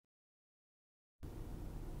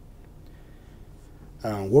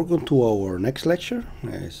Welcome to our next lecture.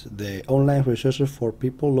 It's the online resources for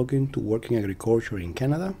people looking to work in agriculture in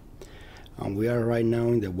Canada. And we are right now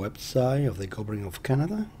in the website of the Government of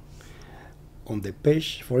Canada on the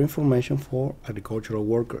page for information for agricultural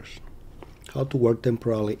workers, how to work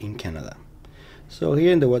temporarily in Canada. So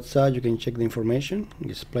here in the website you can check the information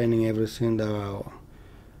explaining everything that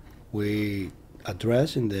we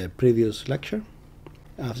addressed in the previous lecture.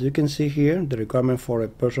 As you can see here, the requirement for a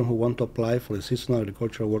person who wants to apply for the seasonal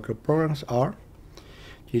agricultural worker programs are: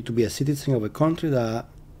 you need to be a citizen of a country that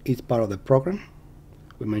is part of the program.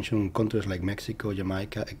 We mentioned countries like Mexico,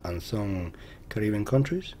 Jamaica, and some Caribbean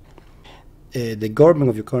countries. The government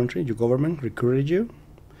of your country, your government, recruited you,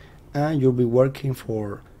 and you'll be working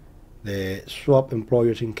for the swap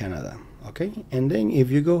employers in Canada. Okay, and then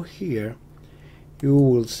if you go here, you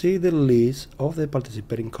will see the list of the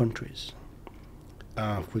participating countries.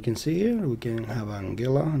 We can see here, we can have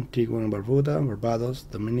Anguilla, Antigua and Barbuda, Barbados,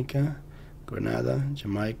 Dominica, Grenada,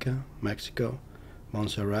 Jamaica, Mexico,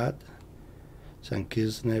 Montserrat, St.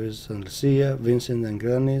 Kitts, Nevis and Lucia, Vincent and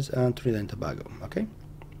Grenadines, and Trinidad and Tobago. Okay,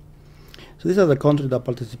 so these are the countries that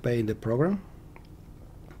participate in the program,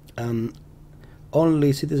 and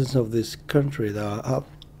only citizens of this country that have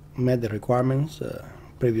met the requirements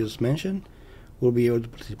previously mentioned will be able to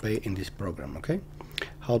participate in this program. Okay.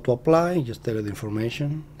 How to apply? Just tell the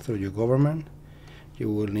information through your government.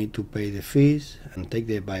 You will need to pay the fees and take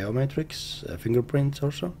the biometrics, fingerprints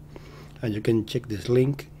also, and you can check this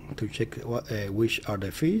link to check which are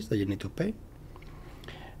the fees that you need to pay.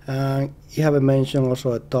 You have mentioned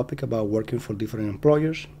also a topic about working for different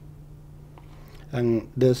employers,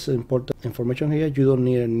 and there's important information here. You don't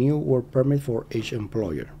need a new work permit for each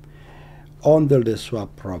employer under the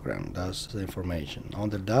swap program. That's the information.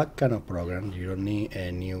 Under that kind of program, you don't need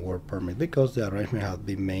a new work permit because the arrangement has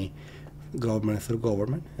been made government through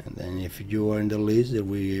government, and then if you are in the list, they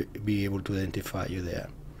will be able to identify you there.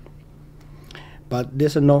 But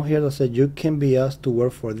there's a note here that says you can be asked to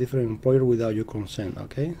work for a different employer without your consent.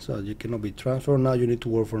 Okay, so you cannot be transferred. Now you need to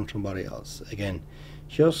work for somebody else. Again,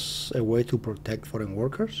 just a way to protect foreign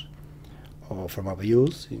workers or from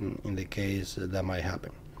abuse in the case that might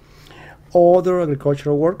happen. Other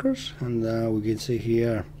agricultural workers, and we can see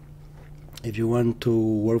here, if you want to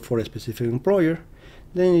work for a specific employer,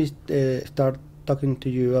 then it start talking to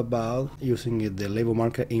you about using the labor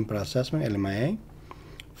market impact assessment, LMIA,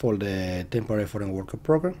 for the temporary foreign worker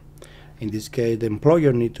program. In this case, the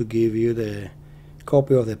employer need to give you the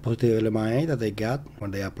copy of the positive LMIA that they got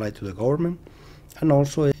when they applied to the government, and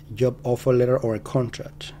also a job offer letter or a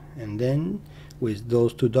contract. And then with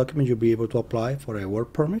those two documents, you'll be able to apply for a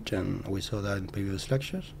work permit, and we saw that in previous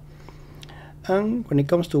lectures. And when it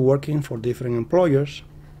comes to working for different employers,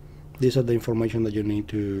 these are the information that you need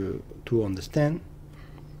to understand.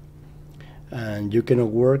 And you cannot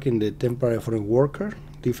work in the temporary foreign worker.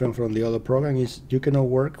 Different from the other program is you cannot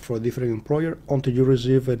work for a different employer until you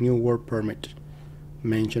receive a new work permit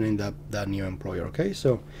mentioning that new employer. Okay,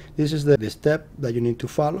 so this is the step that you need to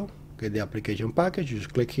follow. Get the application package, you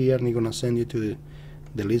just click here and it's going to send you to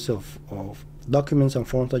the list of documents and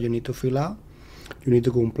forms that you need to fill out. You need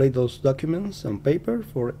to complete those documents on paper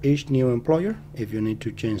for each new employer if you need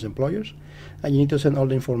to change employers, and you need to send all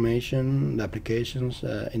the information, the applications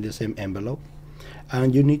in the same envelope,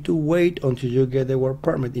 and you need to wait until you get the work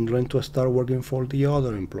permit in order to start working for the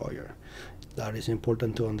other employer. That is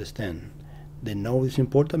important to understand. The note is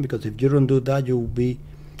important because if you don't do that, you will be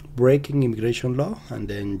breaking immigration law, and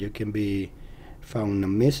then you can be found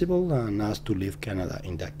admissible and asked to leave Canada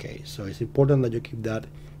in that case. So it's important that you keep that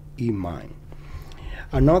in mind.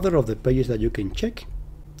 Another of the pages that you can check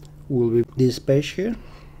will be this page here.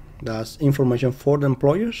 That's information for the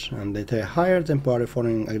employers, and they hire temporary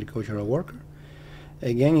foreign agricultural worker.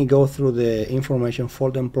 Again, it goes through the information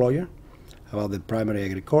for the employer about the primary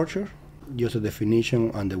agriculture, just the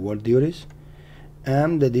definition and the work duties,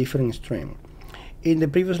 and the different stream. In the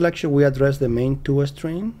previous lecture, we addressed the main two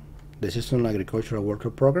streams, the seasonal agricultural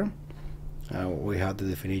worker program. We have the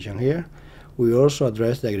definition here. We also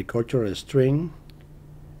addressed the agricultural stream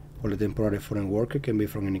for the temporary foreign worker. Can be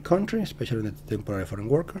from any country, especially the temporary foreign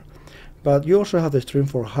worker. But you also have the stream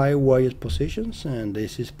for high wage positions, and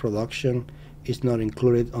this is production is not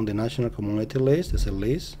included on the national community list. It's a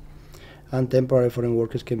list. And temporary foreign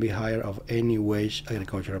workers can be hired of any wage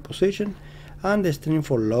agricultural position. And the stream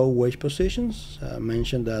for low wage positions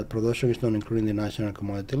mentioned that production is not included in the national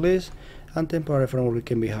commodity list, and temporary foreign worker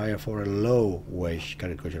can be hired for a low wage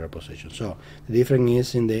agricultural position. So the difference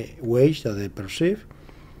is in the wage that they perceive,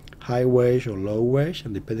 high wage or low wage,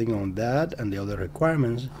 and depending on that and the other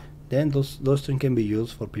requirements, then those things can be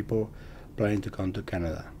used for people planning to come to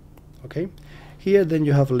Canada. Okay, Here then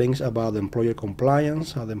you have links about the employer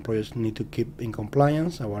compliance, how the employers need to keep in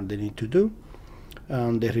compliance and what they need to do,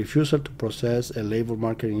 and the refusal to process a labor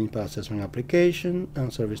market impact assessment application,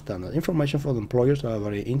 and service standards. Information for the employers are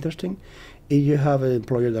very interesting. If you have an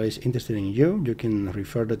employer that is interested in you, you can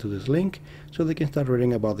refer them to this link so they can start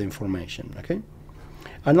reading about the information. Okay.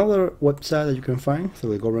 Another website that you can find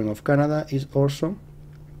through the government of Canada is also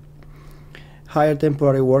hire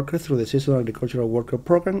temporary workers through the Seasonal Agricultural Worker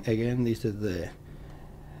Program. Again, this is the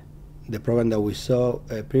program that we saw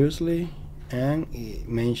previously, and it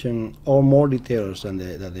mentioned all more details than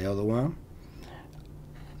the other one.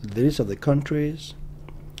 The list of the countries,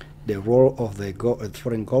 the role of the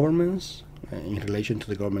foreign governments in relation to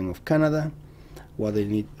the government of Canada, what they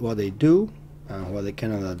need, what they do, and what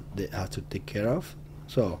Canada they have to take care of.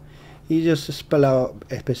 So he just spell out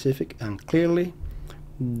specific and clearly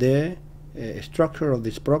the structure of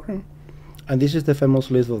this program. And this is the famous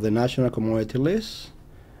list of the national commodity list,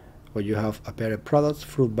 where you have apiary products,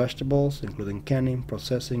 fruit, vegetables, including canning,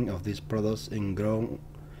 processing of these products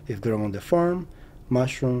if grown on the farm,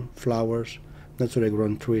 mushroom, flowers,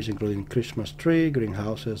 nursery-grown trees, including Christmas tree,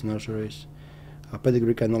 greenhouses, nurseries,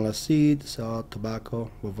 pedigreed canola seed, salt, tobacco,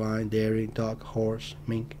 bovine, dairy, dog, horse,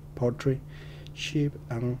 mink, poultry, sheep,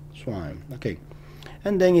 and swine. Okay.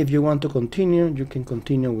 And then if you want to continue, you can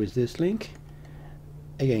continue with this link.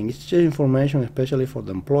 Again, it's just information, especially for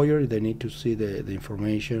the employer. They need to see the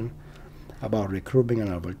information about recruitment and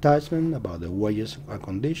advertisement, about the wages and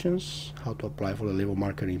conditions, how to apply for the labor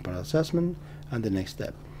market impact assessment, and the next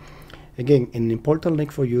step. Again, an important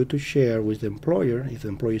link for you to share with the employer if the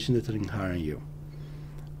employer is interested in hiring you.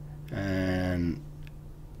 And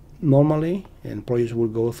normally, employers will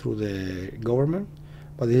go through the government,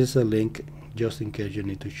 but this is a link just in case you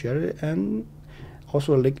need to share it, and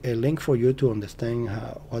also a link for you to understand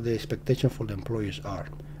what the expectations for the employees are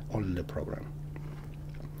on the program.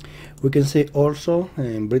 We can see also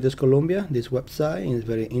in British Columbia, this website is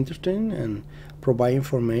very interesting and provide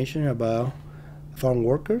information about farm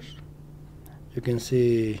workers. You can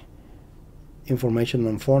see information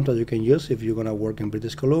on forms that you can use if you're going to work in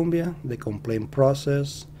British Columbia, the complaint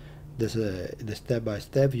process, there's the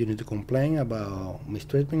step-by-step you need to complain about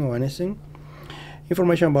mistreatment or anything.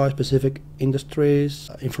 Information about specific industries,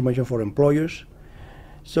 information for employers,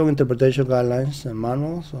 some interpretation guidelines and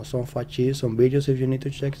manuals, or some fact sheets, some videos if you need to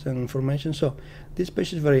check some information. So this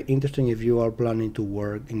page is very interesting if you are planning to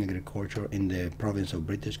work in agriculture in the province of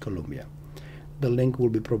British Columbia. The link will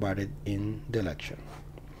be provided in the lecture.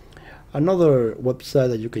 Another website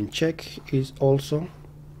that you can check is also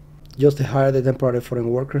just to hire the temporary foreign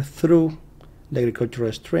worker through the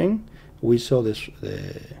agricultural stream. We saw this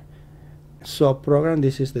sub-program.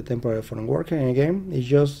 This is the temporary foreign worker, and again, it's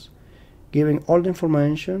just giving all the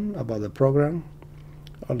information about the program,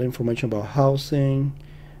 all the information about housing,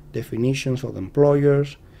 definitions for the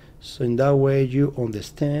employers, so in that way you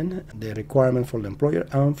understand the requirement for the employer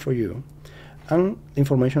and for you, and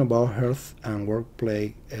information about health and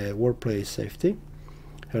workplace safety,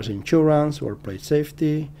 health insurance, workplace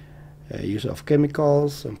safety, use of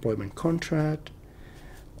chemicals, employment contract,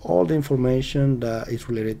 all the information that is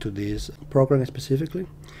related to this program specifically.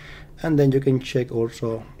 And then you can check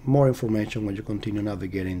also more information when you continue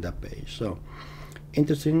navigating that page. So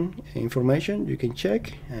interesting information you can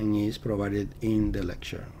check, and is provided in the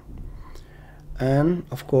lecture. And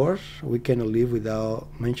of course, we cannot live without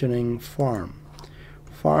mentioning farm.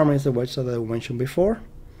 Farm is the website that we mentioned before,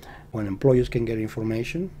 when employers can get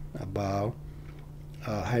information about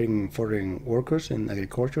hiring foreign workers in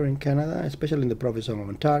agriculture in Canada, especially in the province of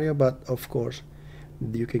Ontario, but of course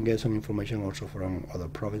you can get some information also from other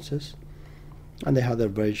provinces. And they have their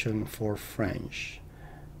version for French.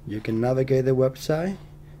 You can navigate the website.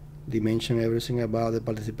 They mention everything about the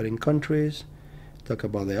participating countries, talk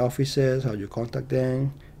about the offices, how you contact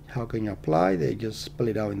them, how can you apply. They just spell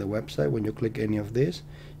it out in the website. When you click any of this,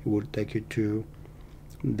 it will take you to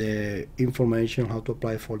the information how to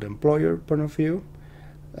apply for the employer point of view,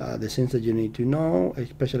 the things that you need to know,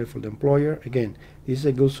 especially for the employer. Again, this is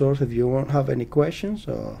a good source if you won't have any questions.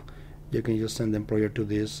 You can just send the employer to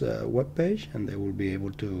this web page, and they will be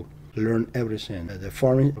able to learn everything. The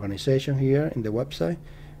farming organization here in the website,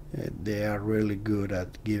 they are really good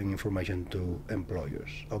at giving information to employers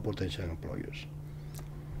or potential employers.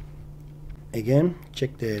 Again,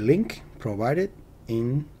 check the link provided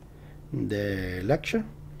in the lecture.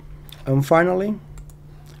 And finally,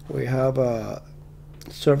 we have a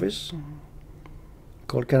service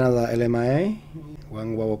called Canada LMIA.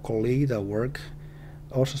 One of our colleagues that work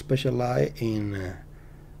also specialize in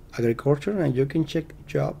agriculture, and you can check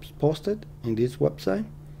jobs posted in this website,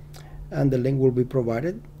 and the link will be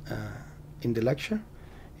provided in the lecture.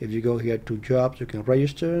 If you go here to jobs, you can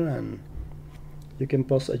register and you can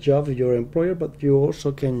post a job if you're an employer, but you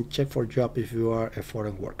also can check for job if you are a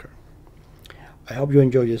foreign worker. I hope you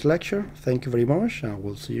enjoyed this lecture. Thank you very much, and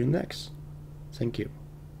we'll see you next. Thank you.